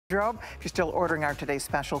If you're still ordering our today's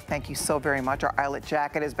special, thank you so very much. Our eyelet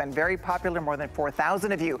jacket has been very popular. More than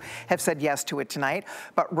 4,000 of you have said yes to it tonight.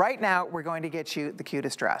 But right now, we're going to get you the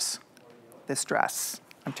cutest dress. This dress.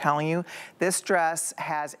 I'm telling you, this dress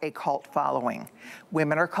has a cult following.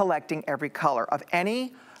 Women are collecting every color of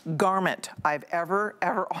any garment I've ever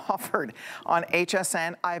offered on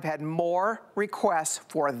HSN. I've had more requests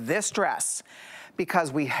for this dress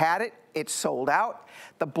because we had it, it sold out.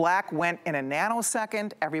 The black went in a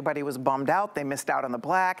nanosecond. Everybody was bummed out. They missed out on the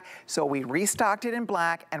black. So we restocked it in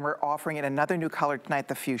black and we're offering it another new color tonight,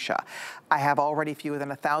 the fuchsia. I have already fewer than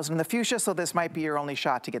 1,000 in the fuchsia, so this might be your only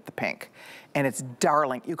shot to get the pink. And it's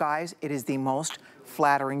darling. You guys, it is the most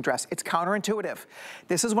flattering dress. It's counterintuitive.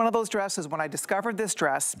 This is one of those dresses, when I discovered this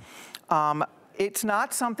dress, it's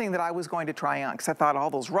not something that I was going to try on because I thought all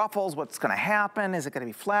those ruffles, what's gonna happen? Is it gonna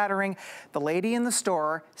be flattering? The lady in the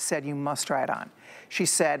store said, you must try it on. She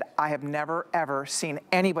said, I have never, ever seen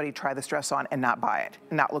anybody try this dress on and not buy it,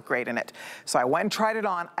 and not look great in it. So I went and tried it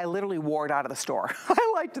on. I literally wore it out of the store.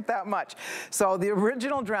 I liked it that much. So the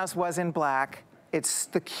original dress was in black. It's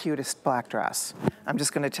the cutest black dress. I'm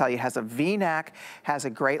just gonna tell you, it has a V-neck, has a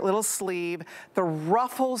great little sleeve. The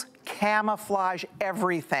ruffles camouflage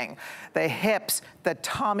everything. The hips, the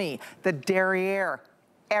tummy, the derriere,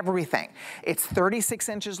 everything. It's 36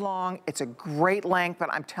 inches long. It's a great length,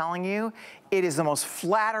 but I'm telling you, it is the most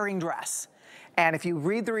flattering dress. And if you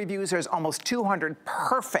read the reviews, there's almost 200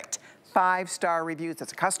 perfect 5-star reviews.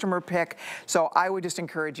 That's a customer pick. So I would just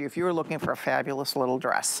encourage you, if you are looking for a fabulous little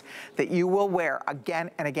dress that you will wear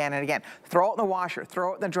again and again and again, throw it in the washer,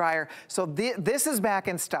 throw it in the dryer. So this is back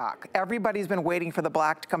in stock. Everybody's been waiting for the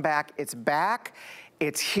black to come back. It's back.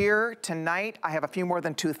 It's here tonight. I have a few more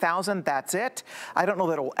than 2,000, that's it. I don't know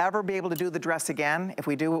that we'll ever be able to do the dress again. If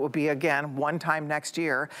we do, it will be again one time next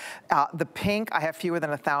year. The pink, I have fewer than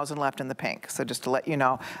 1,000 left in the pink. So just to let you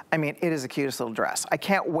know, I mean, it is the cutest little dress. I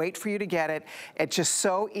can't wait for you to get it. It's just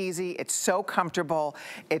so easy, it's so comfortable.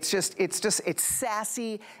 It's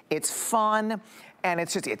sassy, it's fun. And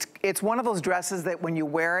it's one of those dresses that when you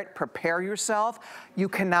wear it, prepare yourself. You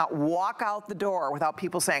cannot walk out the door without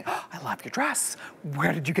people saying, oh, I love your dress.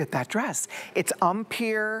 Where did you get that dress? It's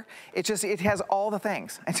pure. It has all the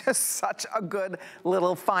things. It's just such a good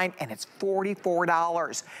little find, and it's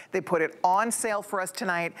 $44. They put it on sale for us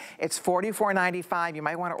tonight. It's $44.95. You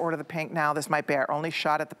might want to order the pink now. This might be our only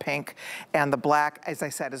shot at the pink. And the black, as I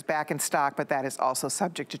said, is back in stock, but that is also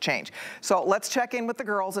subject to change. So let's check in with the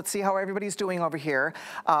girls. Let's see how everybody's doing over here.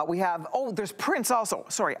 We have, oh, there's prints also.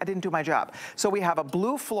 Sorry, I didn't do my job. So we have a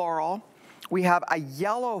blue floral. We have a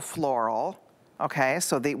yellow floral. Okay,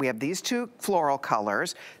 so we have these two floral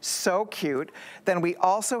colors. So cute. Then we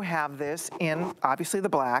also have this in, obviously, the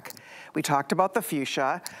black. We talked about the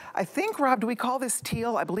fuchsia. I think, Rob, do we call this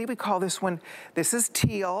teal? I believe we call this one, this is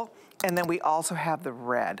teal. And then we also have the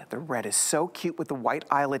red. The red is so cute with the white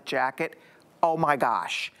eyelet jacket. Oh my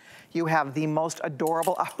gosh. You have the most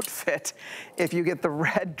adorable outfit. If you get the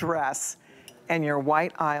red dress and your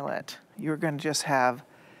white eyelet, you're gonna just have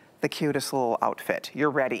the cutest little outfit.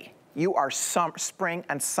 You're ready. You are spring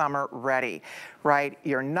and summer ready, right?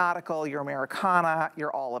 You're nautical, you're Americana,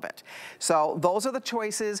 you're all of it. So those are the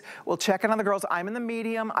choices. We'll check in on the girls. I'm in the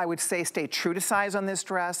medium. I would say stay true to size on this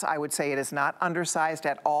dress. I would say it is not undersized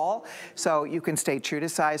at all. So you can stay true to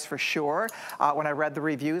size for sure. When I read the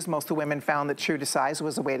reviews, most of the women found that true to size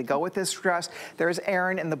was the way to go with this dress. There's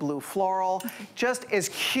Erin in the blue floral. Just as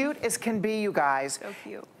cute as can be, you guys. So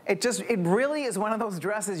cute. It really is one of those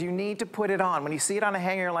dresses you need to put it on. When you see it on a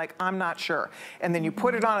hanger, you're like, I'm not sure. And then you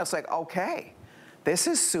put it on, it's like, okay, this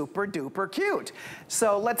is super duper cute.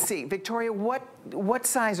 So let's see, Victoria, what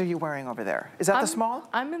size are you wearing over there? Is that the small?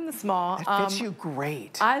 I'm in the small. It fits you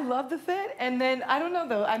great. I love the fit, and then, I don't know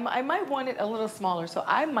though, I might want it a little smaller, so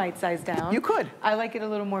I might size down. You could. I like it a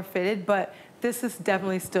little more fitted, but this is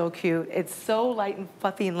definitely still cute. It's so light and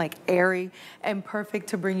fluffy and like airy and perfect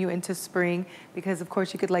to bring you into spring because of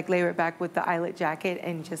course you could like layer it back with the eyelet jacket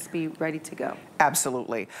and just be ready to go.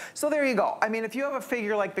 Absolutely. So there you go. I mean, if you have a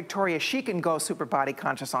figure like Victoria, she can go super body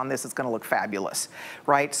conscious on this. It's gonna look fabulous,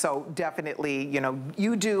 right? So definitely, you know,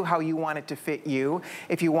 you do how you want it to fit you.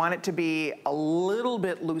 If you want it to be a little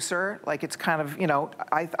bit looser, like it's kind of, you know,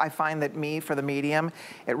 I find that for the medium,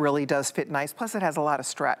 it really does fit nice. Plus it has a lot of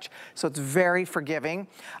stretch. So it's very forgiving.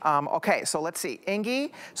 Okay, so let's see.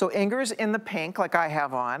 Ingy. So Inger's in the pink like I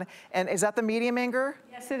have on. And is that the medium, Inger?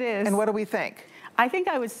 Yes, it is. And what do we think? I think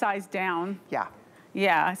I would size down. Yeah.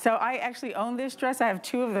 Yeah, so I actually own this dress. I have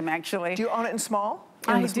two of them actually. Do you own it in small?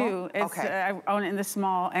 I do. Okay. I own it in the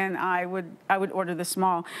small, and I would order the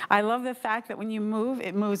small. I love the fact that when you move,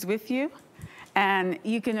 it moves with you. And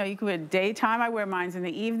you can wear it daytime. I wear mine in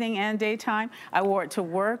the evening and daytime. I wore it to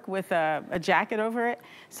work with a jacket over it.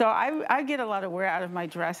 So I get a lot of wear out of my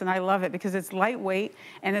dress, and I love it because it's lightweight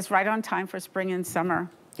and it's right on time for spring and summer.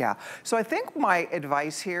 Yeah, so I think my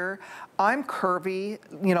advice here, I'm curvy.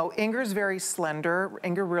 You know, Inger's very slender.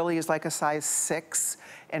 Inger really is like a size 6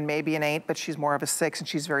 and maybe an 8, but she's more of a 6 and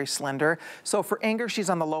she's very slender. So for Inger, she's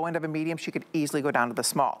on the low end of a medium. She could easily go down to the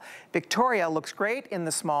small. Victoria looks great in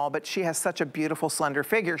the small, but she has such a beautiful slender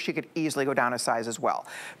figure, she could easily go down a size as well.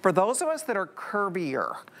 For those of us that are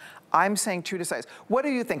curvier, I'm saying true to size. What do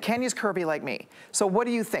you think? Kenya's curvy like me. So what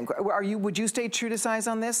do you think? Would you stay true to size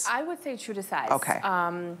on this? I would say true to size. Okay.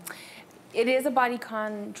 It is a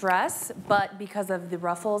bodycon dress, but because of the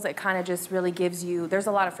ruffles, it kind of just really gives you, there's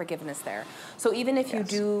a lot of forgiveness there. So even if you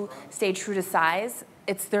do stay true to size,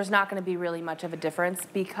 there's not going to be really much of a difference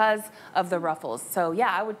because of the ruffles. So yeah,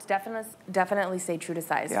 I would definitely stay true to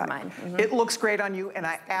size for mine. It looks great on you, and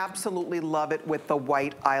I absolutely love it with the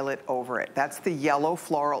white eyelet over it. That's the yellow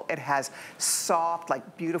floral. It has soft,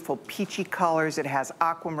 like beautiful peachy colors. It has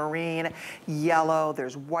aquamarine, yellow,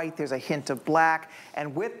 there's white, there's a hint of black.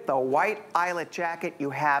 And with the white eyelet jacket, you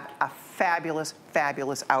have a fabulous,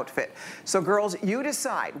 fabulous outfit. So girls, you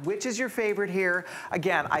decide which is your favorite here.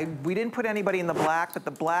 Again, we didn't put anybody in the black, but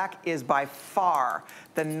the black is by far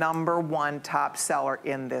the #1 top seller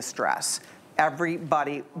in this dress.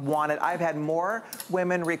 Everybody wanted. I've had more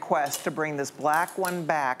women request to bring this black one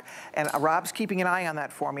back, and Rob's keeping an eye on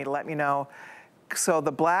that for me to let me know. So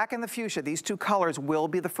the black and the fuchsia, these two colors will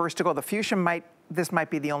be the first to go. The fuchsia this might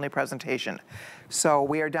be the only presentation. So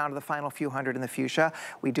we are down to the final few hundred in the fuchsia.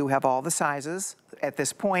 We do have all the sizes at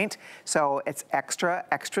this point. So it's extra,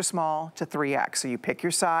 extra small to 3X. So you pick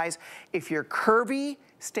your size. If you're curvy,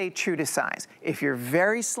 stay true to size. If you're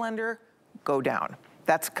very slender, go down.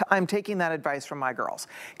 I'm taking that advice from my girls,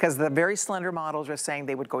 because the very slender models are saying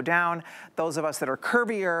they would go down. Those of us that are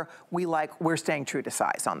curvier, we're staying true to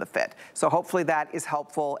size on the fit. So hopefully that is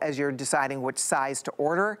helpful as you're deciding which size to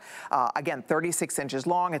order. Again, 36 inches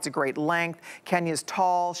long, it's a great length. Kenya's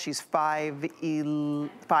tall, she's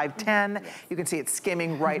 5'10". You can see it's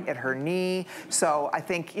skimming right at her knee. So I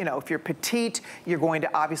think, you know, if you're petite, you're going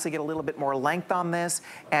to obviously get a little bit more length on this.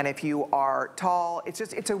 And if you are tall,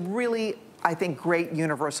 it's a really, I think, great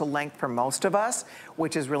universal length for most of us,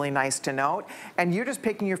 which is really nice to note. And you're just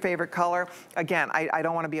picking your favorite color. Again, I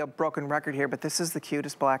don't want to be a broken record here, but this is the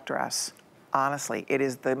cutest black dress. Honestly, it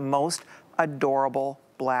is the most adorable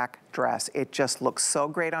black dress. It just looks so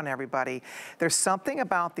great on everybody. There's something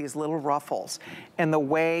about these little ruffles and the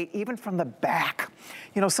way, even from the back,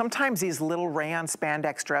 you know, sometimes these little rayon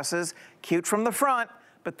spandex dresses, cute from the front,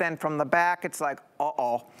 but then from the back, it's like,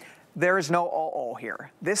 uh-oh. There is no uh-oh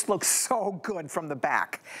here. This looks so good from the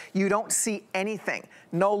back. You don't see anything.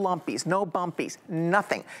 No lumpies, no bumpies,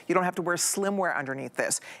 nothing. You don't have to wear swimwear underneath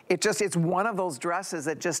this. It's one of those dresses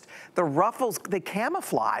that just, the ruffles, they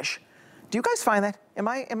camouflage. Do you guys find that? Am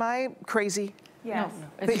I crazy? Yes.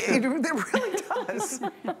 No, it really does.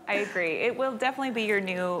 I agree. It will definitely be your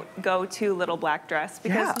new go-to little black dress,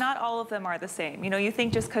 because not all of them are the same. You know, you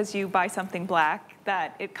think just because you buy something black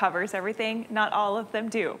that it covers everything. Not all of them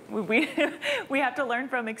do. We have to learn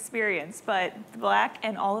from experience, but black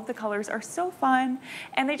and all of the colors are so fun,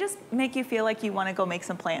 and they just make you feel like you want to go make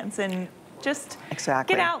some plans and just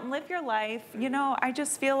get out and live your life. You know, I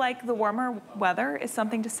just feel like the warmer weather is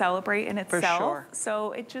something to celebrate in itself. For sure.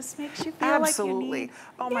 So it just makes you feel like you need.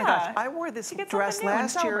 Oh my gosh, I wore this dress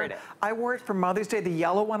last year. I wore it for Mother's Day. The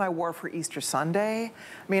yellow one I wore for Easter Sunday.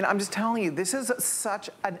 I mean, I'm just telling you, this is such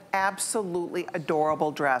an absolutely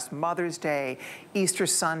adorable dress. Mother's Day, Easter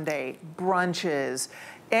Sunday, brunches,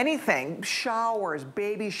 anything, showers,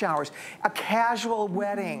 baby showers, a casual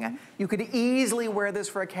wedding. You could easily wear this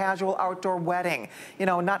for a casual outdoor wedding. You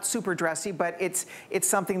know, not super dressy, but it's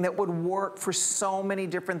something that would work for so many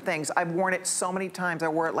different things. I've worn it so many times. I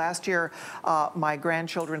wore it last year. My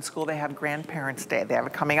grandchildren's school, they have Grandparents' Day. They have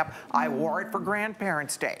it coming up. I wore it for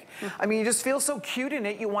Grandparents' Day. I mean, you just feel so cute in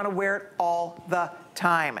it. You want to wear it all the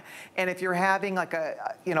time. And if you're having like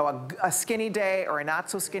a skinny day or a not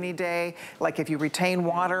so skinny day, like if you retain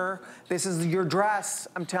water, this is your dress.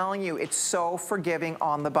 I'm telling you, it's so forgiving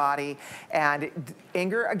on the body. And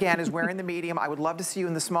Inger, again, is wearing the medium. I would love to see you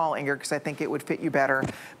in the small, Inger, because I think it would fit you better.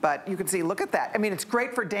 But you can see, look at that. I mean, it's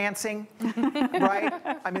great for dancing, right?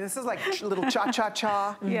 I mean, this is like a little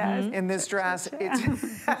cha-cha-cha in this dress.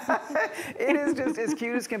 It is just as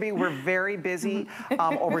cute as can be. We're very busy,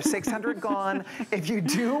 over 600 gone. If you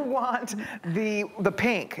do want the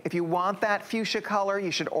pink, if you want that fuchsia color,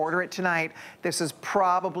 you should order it tonight. This is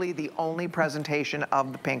probably the only presentation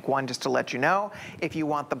of the pink one, just to let you know. If you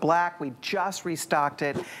want the black, we just restocked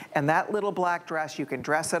it. And that little black dress, you can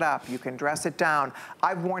dress it up, you can dress it down.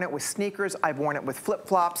 I've worn it with sneakers, I've worn it with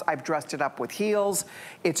flip-flops, I've dressed it up with heels.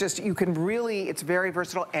 It's just, you can really, it's very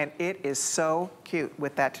versatile, and it is so cute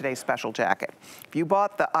with that today's special jacket. If you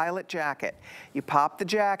bought the eyelet jacket, you pop the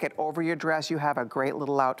jacket over your dress, you have a great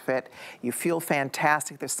little outfit. You feel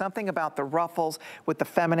fantastic. There's something about the ruffles with the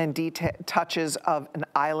feminine touches of an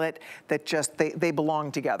eyelet that just, they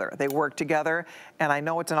belong together. They work together. And I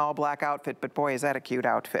know it's an all black outfit, but boy, is that a cute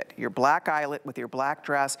outfit. Your black eyelet with your black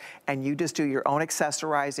dress, and you just do your own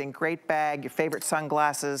accessorizing, great bag, your favorite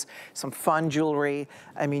sunglasses, some fun jewelry.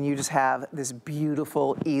 I mean, you just have this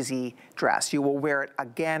beautiful, easy dress. You will wear it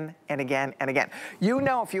again and again and again. You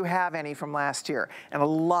know if you have any from last year, and a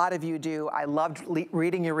lot of you do. I loved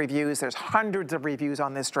reading your reviews. There's hundreds of reviews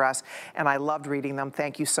on this dress, and I loved reading them.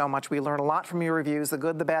 Thank you so much. We learn a lot from your reviews, the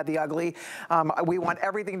good, the bad, the ugly. We want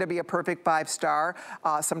everything to be a perfect 5-star.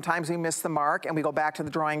 Sometimes we miss the mark, and we go back to the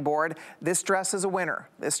drawing board. This dress is a winner.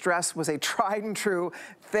 This dress was a tried and true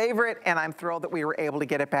favorite, and I'm thrilled that we were able to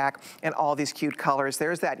get it back in all these cute colors.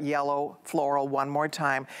 There's that yellow floral one more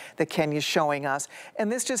time that Kenya's showing us.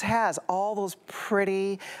 And this just has all those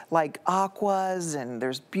pretty, like, aquas, and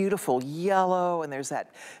there's beautiful yellow, and there's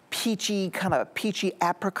that peachy, kind of peachy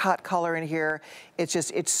apricot color in here. It's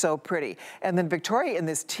just, it's so pretty. And then Victoria in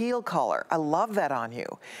this teal color. I love that on you.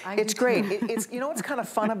 It's great. It's, you know what's kind of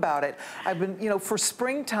fun about it? I've been, you know, for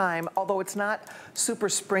springtime, although it's not super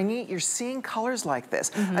springy, you're seeing colors like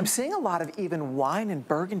this. I'm seeing a lot of even wine and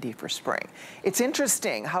burgundy for spring. It's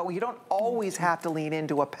interesting how you don't always have to lean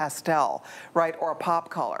into a pastel, right, or a pop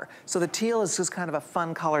color. So the teal is just kind of a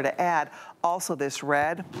fun color to add. Also this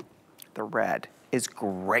red, the red is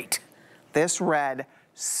great. This red,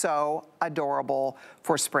 so adorable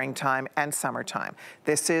for springtime and summertime.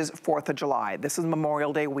 This is 4th of July. This is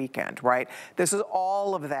Memorial Day weekend, right? This is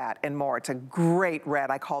all of that and more. It's a great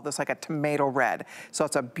red. I call this like a tomato red. So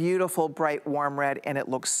it's a beautiful, bright, warm red, and it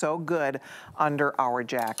looks so good under our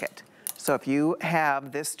jacket. So if you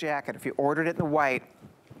have this jacket, if you ordered it in the white,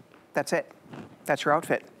 that's it. That's your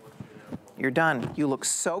outfit. You're done. You look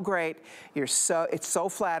so great. It's so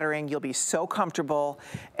flattering. You'll be so comfortable,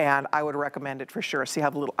 and I would recommend it for sure. See how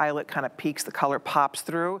the little eyelet kind of peeks, the color pops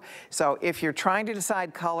through. So if you're trying to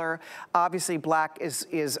decide color, obviously black is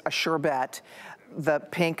a sure bet. The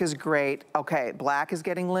pink is great. Okay, black is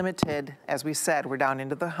getting limited. As we said, we're down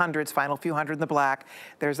into the hundreds, final few hundred in the black.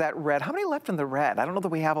 There's that red. How many left in the red? I don't know that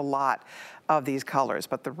we have a lot of these colors,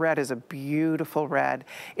 but the red is a beautiful red.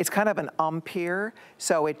 It's kind of an umpire,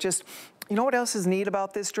 so it just, you know what else is neat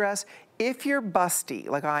about this dress? If you're busty,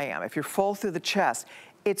 like I am, if you're full through the chest,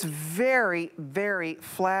 it's very, very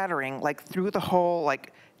flattering, like through the whole,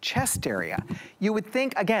 like, chest area. You would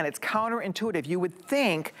think, again, it's counterintuitive. You would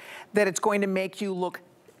think that it's going to make you look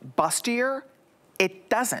bustier. It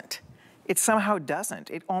doesn't. It somehow doesn't.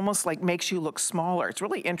 It almost like makes you look smaller. It's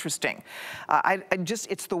really interesting.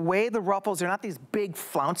 It's the way the ruffles, they're not these big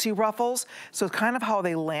flouncy ruffles, so it's kind of how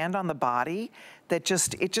they land on the body that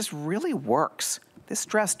it just really works. This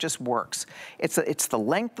dress just works. It's the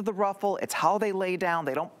length of the ruffle, it's how they lay down.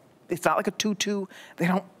 It's not like a tutu. They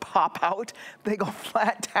don't pop out. They go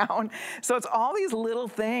flat down. So it's all these little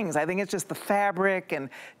things. I think it's just the fabric and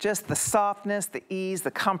just the softness, the ease,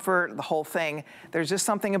 the comfort, the whole thing. There's just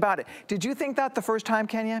something about it. Did you think that the first time,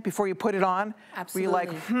 Kenya, before you put it on? Absolutely. Were you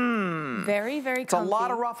like, Very, very comfy. It's a lot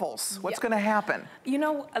of ruffles. What's going to happen? You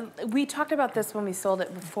know, we talked about this when we sold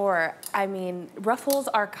it before. I mean, ruffles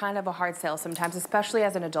are kind of a hard sell sometimes, especially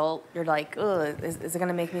as an adult. You're like, ugh, is it going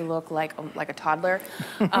to make me look like a toddler?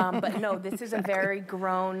 But no, this is a very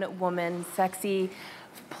grown woman, sexy,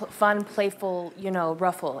 fun, playful, you know,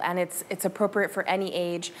 ruffle, and it's appropriate for any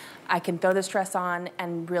age. I can throw this dress on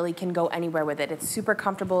and really can go anywhere with it. It's super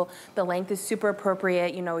comfortable. The length is super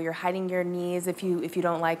appropriate. You know, you're hiding your knees if you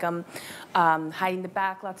don't like them, hiding the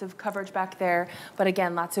back, lots of coverage back there. But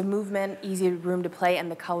again, lots of movement, easy room to play,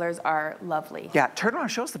 and the colors are lovely. Yeah, turn around,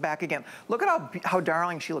 show us the back again. Look at how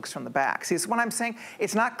darling she looks from the back. See, it's what I'm saying.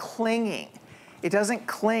 It's not clinging. It doesn't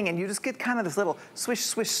cling, and you just get kind of this little swish,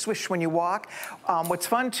 swish, swish when you walk. What's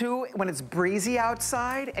fun, too, when it's breezy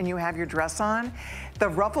outside and you have your dress on, the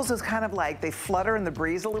ruffles is kind of like, they flutter in the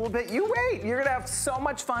breeze a little bit. You wait, you're gonna have so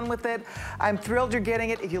much fun with it. I'm thrilled you're getting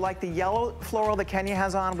it. If you like the yellow floral that Kenya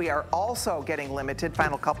has on, we are also getting limited,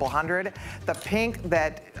 final couple hundred. The pink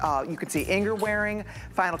that you can see Inger wearing,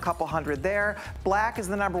 final couple hundred there. Black is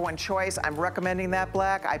the #1 choice. I'm recommending that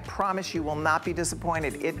black. I promise you will not be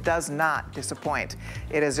disappointed. It does not disappoint. point.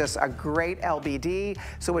 It is just a great LBD.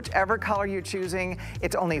 So whichever color you're choosing,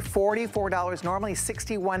 it's only $44, normally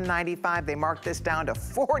 $61.95. They marked this down to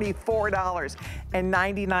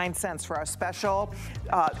 $44.99 for our special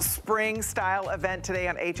spring style event today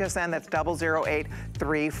on HSN. That's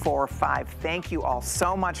 008345. Thank you all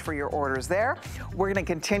so much for your orders there. We're gonna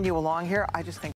continue along here. I just think